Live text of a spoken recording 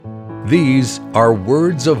These are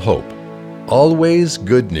words of hope, always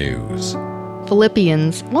good news.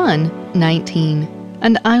 Philippians 1:19.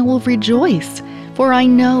 And I will rejoice, for I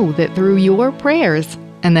know that through your prayers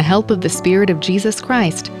and the help of the Spirit of Jesus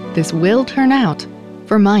Christ, this will turn out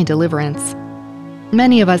for my deliverance.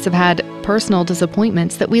 Many of us have had personal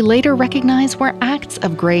disappointments that we later recognize were acts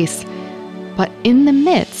of grace. But in the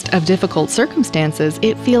midst of difficult circumstances,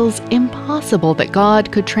 it feels impossible that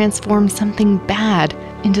God could transform something bad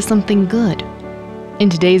into something good. In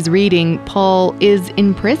today's reading, Paul is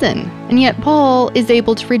in prison, and yet Paul is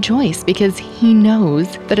able to rejoice because he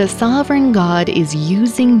knows that a sovereign God is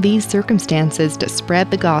using these circumstances to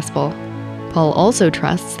spread the gospel. Paul also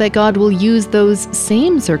trusts that God will use those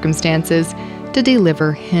same circumstances to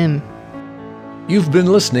deliver him. You've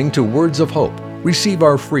been listening to Words of Hope. Receive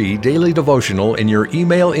our free daily devotional in your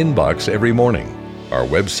email inbox every morning. Our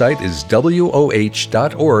website is woh.org/radio.